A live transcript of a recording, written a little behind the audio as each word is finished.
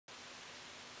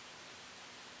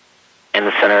in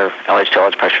the center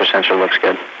LH pressure sensor looks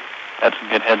good. That's a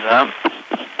good heads up.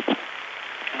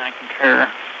 And I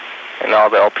concur. And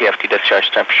all the LPFT discharge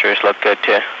temperatures look good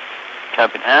too.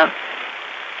 Copy that.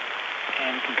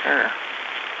 And concur.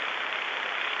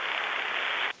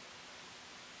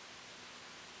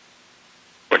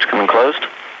 Port's coming closed.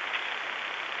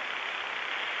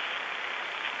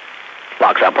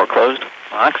 Locks outboard closed.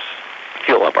 Locks.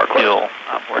 Fuel outboard closed. Fuel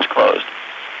outboard's closed.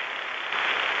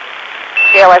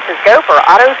 CLS is go for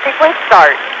auto sequence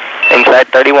start. Inside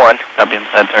 31. Copy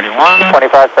inside 31.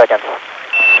 25 seconds.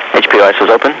 HPOS is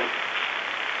open.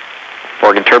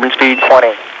 Organ turbine speed. 20.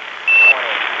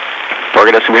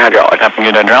 Organ SCB hydraulic. Copy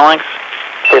good hydraulics.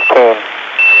 15.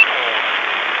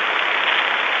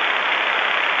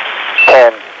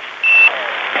 10.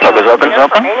 Smoke is open.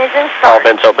 Open. Main engine All start.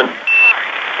 vents open.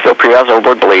 Fuel pre-house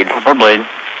overboard bleed. Overboard bleed.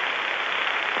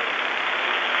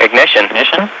 Ignition.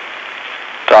 Ignition.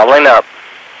 Throttling up.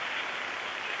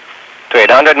 To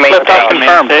 800 main Liftoff stage.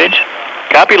 confirmed. Stage.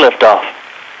 Copy liftoff.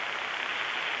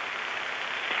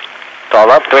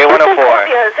 Throttle up to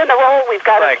 8104. Is in the roll. We've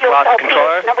got a fuel cell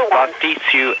controller. number 1.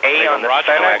 D2A on the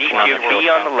center, D2B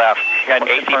on the left. Got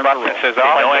AC bus sensors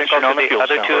off. No action on the fuel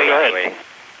other cell. two AC.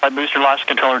 Flight booster lost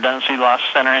control redundancy, lost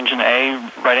center engine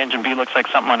A, right engine B looks like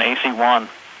something on AC1.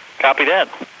 Copy that.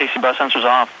 AC bus sensors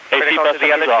off. AC bus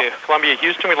sensors off. Columbia,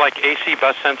 Houston, we'd like AC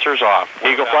bus sensors off.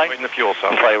 Eagle flight? In the fuel cell.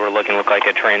 Flight we're looking look like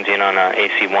a transient on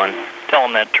AC1. Tell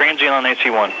them that. Transient on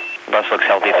AC1. Bus looks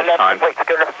healthy at this time.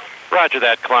 Roger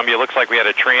that, Columbia. Looks like we had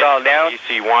a transient All down.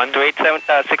 AC1. To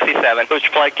 8767.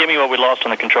 Booster flight, give me what we lost on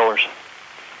the controllers.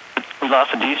 We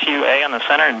lost a DCU-A on the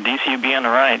center and DCU-B on the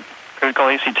right. Critical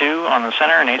AC2 on the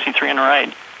center and AC3 on the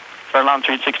right. Start alarm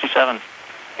 367.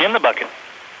 In the bucket.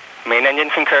 Main engine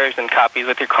concurs and copies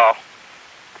with your call.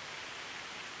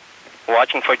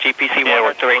 Watching for GPC 1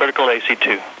 or 3. Critical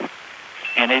AC2.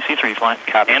 And AC3 flight.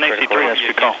 Copy. And AC3, that's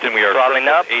your call. Houston, we are Throttling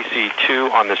up.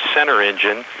 AC2 on the center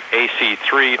engine,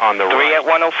 AC3 on the 3 right. at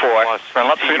 104. Plus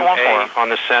Throttle up, 3 to 1-4. DCU-A on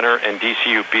the center and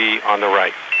DCU-B on the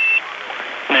right.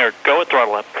 There, go at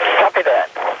throttle up. Copy that.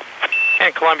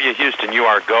 And Columbia, Houston, you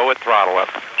are go at throttle up.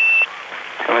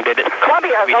 And we did it.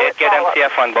 Columbia, We go did at get throttle up.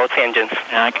 MCF on both engines.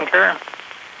 Yeah, I concur.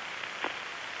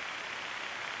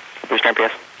 Booster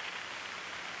MPS.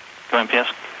 Go MPS.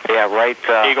 Yeah, right.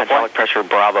 Eagle hydraulic pressure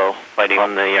Bravo. Lighting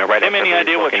on the right. Have any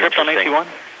idea what tripped on AC1?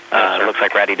 Looks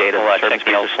like ratty data. Turbine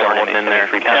speed is stored in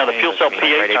there. Yeah, the fuel cell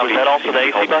pH, was that also the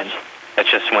AC bus? That's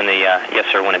just when the, yes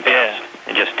sir, when it bounced.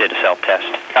 It just did a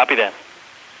self-test. Copy that.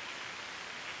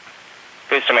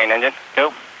 Booster main engine.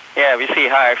 Go. Yeah, we see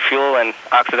higher fuel and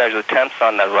oxidizer temps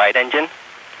on the right engine.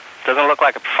 Doesn't look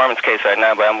like a performance case right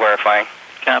now, but I'm verifying.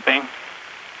 Copy.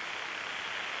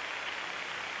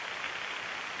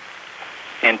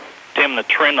 And Tim, the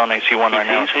trend on AC1 right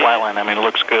now is flatline. I mean, it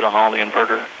looks good on all the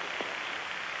inverter.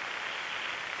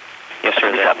 Yes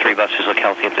sir, the top 3 buses look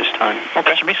healthy at this time. Okay.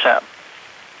 That should be set.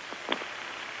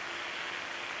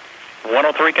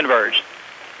 103 converged.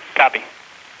 Copy.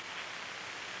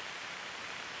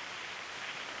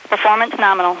 Performance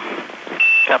nominal.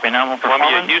 Copy, nominal Columbia,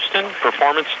 performance. Houston,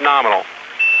 performance nominal.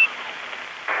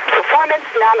 Performance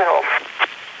nominal.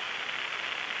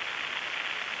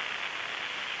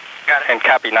 Got it. And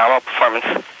copy nominal performance.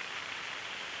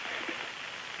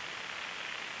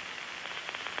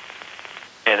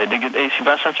 Yeah, they did get the AC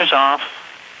bus sensors off.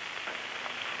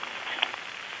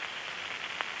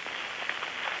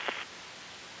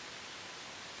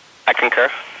 I concur.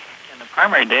 And the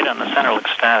primary data on the center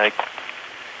looks static.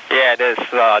 Yeah, it is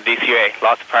DCA.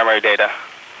 Lots of primary data.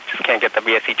 Just can't get the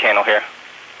BSC channel here.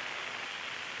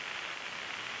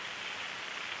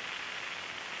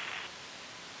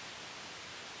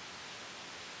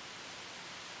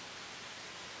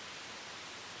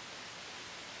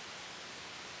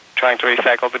 Trying to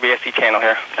recycle the BSC channel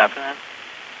here. Copy that.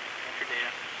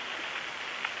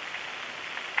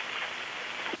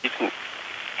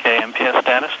 Okay, MPS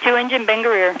status. 2-engine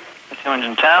Bengareer.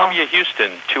 2-engine Tau. Columbia,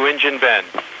 Houston, 2-engine Ben.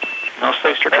 No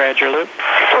booster trager loop.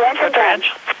 2-engine Ben.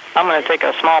 I'm going to take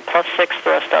a small +6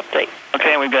 thrust update.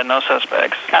 Okay, we've got no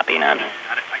suspects. Copy, none. I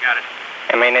got it.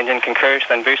 And main engine concurs,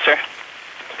 then booster.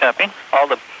 Copy. All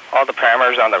the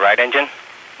parameters on the right engine.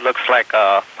 Looks like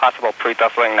a possible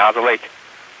pre-throttling nozzle leak.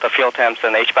 The fuel temps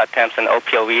and HPOT temps and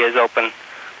OPOV is open.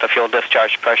 The fuel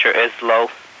discharge pressure is low,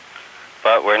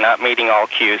 but we're not meeting all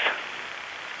Qs.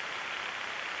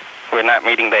 We're not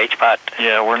meeting the HPOT.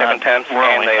 Yeah, we're turbine not. temps We're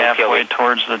and only the halfway OPOV.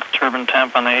 towards the turbine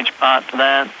temp on the HPOT to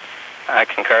that. I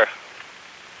concur.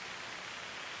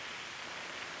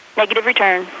 Negative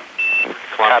return.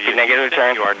 Columbia, negative Houston,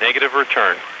 return. You are negative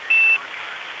return.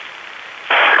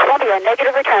 Columbia,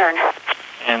 negative return.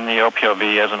 And the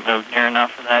OPOV hasn't moved near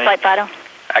enough for that. Flight Vital.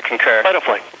 I concur. Vital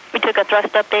flight. We took a thrust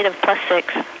update of +6.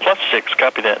 +6,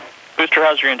 copy that. Booster,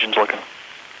 how's your engines looking?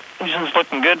 Engine's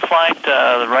looking good, flight.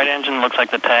 The right engine looks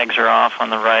like the tags are off on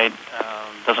the right.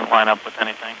 Doesn't line up with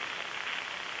anything.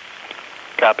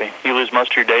 Copy. You lose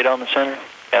most of your data on the center?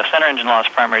 Yeah, center engine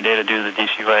lost primary data due to the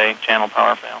DCUA channel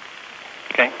power fail.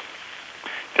 Okay.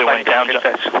 Good, went down.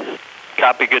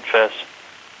 Copy, good fest.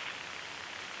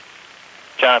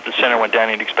 John, if the center went down,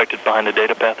 you'd expect it behind the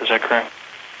data path, is that correct?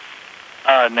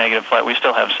 Negative, flight. We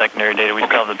still have secondary data. We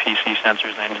still have the PC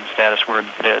sensors and engine status. We're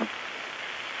dead.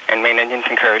 And main engine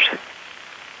concurs.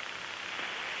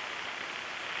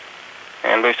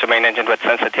 And booster main engine with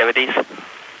sensitivities.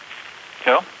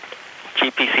 Go.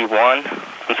 GPC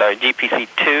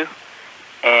 2,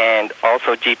 and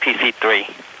also GPC 3.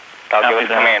 That'll give us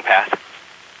command path.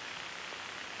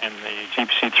 And the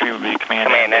GPC 3 would be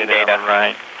command and data.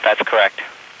 Right. That's correct.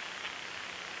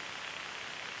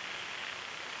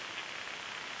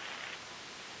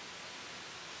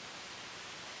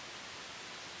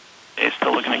 Okay,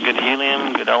 still looking at good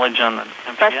helium, good ullage on the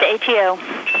MPS. Press to ATO.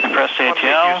 Press to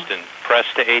ATO. Houston, press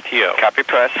to ATO. Copy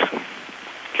press.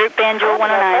 Group Banjul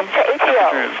 109. Press to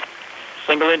ATO.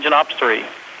 Single engine ops 3.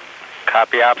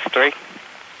 Copy ops 3.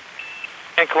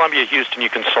 And Columbia, Houston, you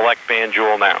can select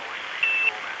Banjul now.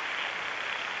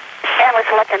 And we're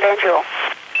selecting Banjul.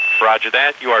 Roger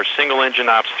that. You are single engine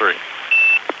ops 3.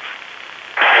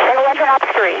 Single engine ops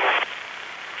 3.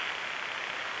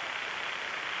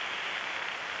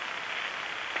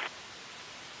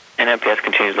 And MPS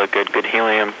continues to look good. Good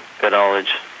helium, good ullage.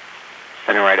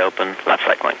 Center right open, left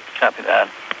cycling. Copy that.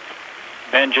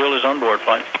 Banjul is on board,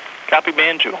 flight. Copy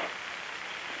Banjul.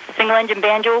 Single engine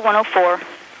Banjul 104.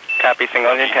 Copy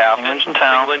single engine TAL. Single engine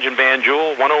TAL. Single engine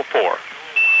Banjul 104.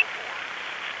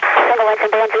 Single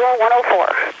engine Banjul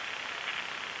 104.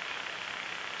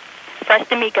 Press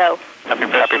to MECO. Copy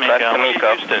press to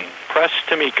MECO. Houston, press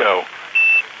to MECO.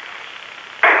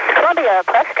 Columbia,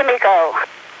 press to MECO.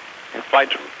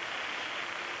 Flight.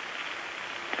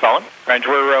 Colin? Right,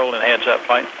 we're rolling. Heads up,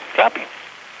 flight. Copy.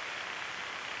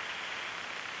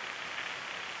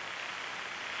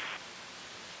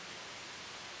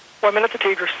 One minute to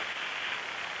Tigris.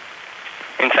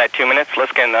 Inside 2 minutes,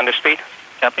 let's get an underspeed.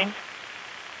 Copy.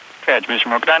 Tradge, booster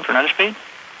Mochadyne for an underspeed.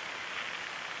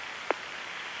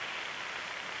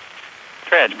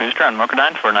 Tradge, booster on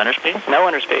Mochadyne for an underspeed. No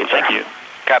underspeed, Thank you.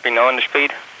 Copy no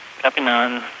underspeed. Copy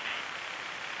none.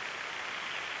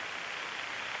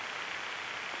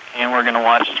 And we're going to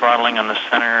watch throttling on the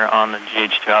center on the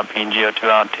GH2 out P and GO2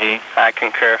 out T. I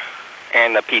concur.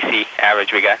 And the PC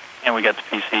average we got. And we got the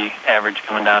PC average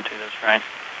coming down to this, right?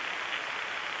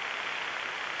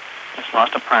 Just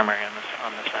lost a primary on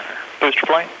the center. Booster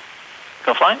flight.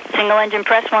 Go flight. Single engine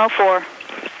press 104.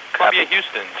 Columbia,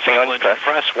 Houston, Single single engine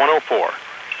press 104.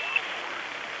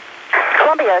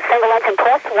 Columbia, single engine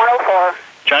press 104.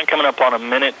 John, coming up on a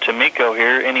minute to MECO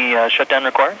here. Any shutdown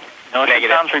required? No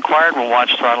Negative. shutdowns required. We'll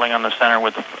watch throttling on the center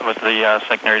with the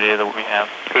secondary data that we have.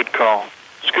 Good call.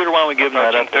 Scooter, why don't we give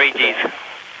that up? 3 Gs.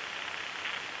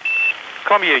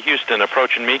 Columbia, Houston,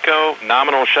 approaching MECO.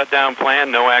 Nominal shutdown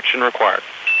plan, no action required.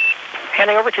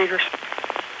 Handing over Tigris.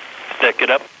 Deck it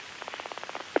up.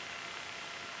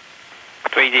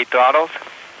 3G throttles.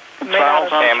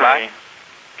 Throttles on Stand by. 3.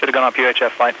 Should have gone up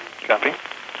UHF flight. Copy.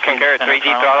 Concur. 3G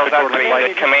throttles on 3.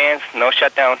 Good commands. No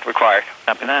shutdown required.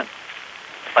 Copy that.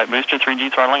 Flight booster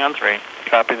 3G throttling on 3.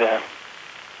 Copy that.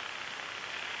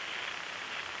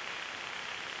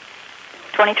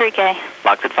 23K.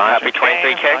 Box at 5. Copy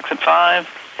 23K. Box at 5.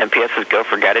 MPS is go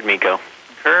for guided MECO.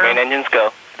 Concur. Main engines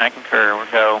go. I concur.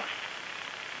 We'll go.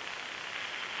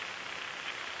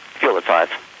 Fuel at 5.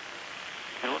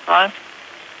 Fuel at 5.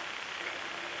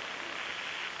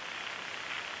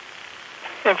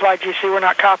 In flight GC, we're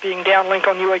not copying downlink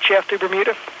on UHF to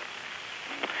Bermuda.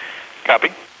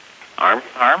 Copy. Arm.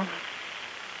 Arm.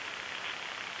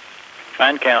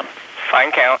 Fine count.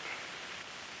 Fine count.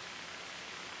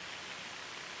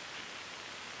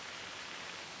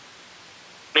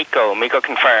 MECO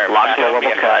confirmed. Lock to level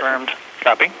cut. Confirmed.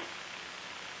 Copy.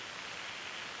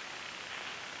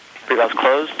 Pre-valves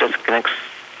closed. Disconnects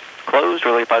closed.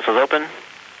 Relay pipes open.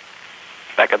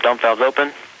 Backup dump valves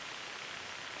open.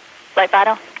 Flight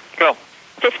Vital. Go.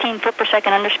 15 foot per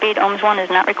second underspeed. Ohms 1 is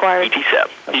not required. ET SEP.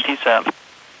 ET SEP.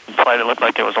 Flight, it looked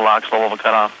like it was a lock, slow level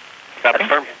cutoff. Copy.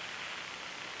 Confirm.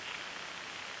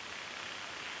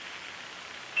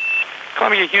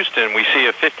 Columbia, Houston, we see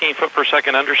a 15 foot per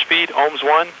second underspeed. Ohms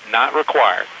 1, not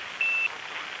required.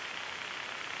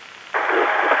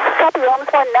 Copy,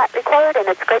 Ohms 1 not required, and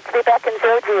it's great to be back in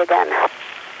 0G again.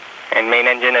 And main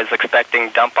engine is expecting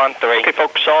dump on 3. Okay,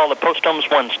 folks, all the post ohms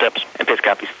 1 steps. And pitch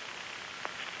copies.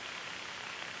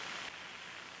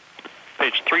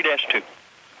 Page 3-2.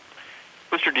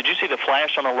 Booster, did you see the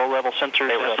flash on the low-level sensors?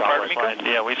 They were solid.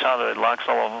 Yeah, we saw the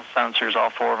LOX-level sensors, all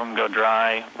 4 of them, go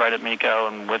dry right at MECO,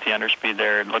 and with the underspeed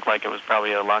there, it looked like it was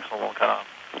probably a LOX-level cutoff.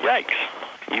 Yikes.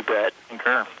 You bet.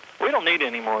 Concur. We don't need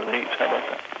any more of these. How about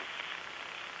that?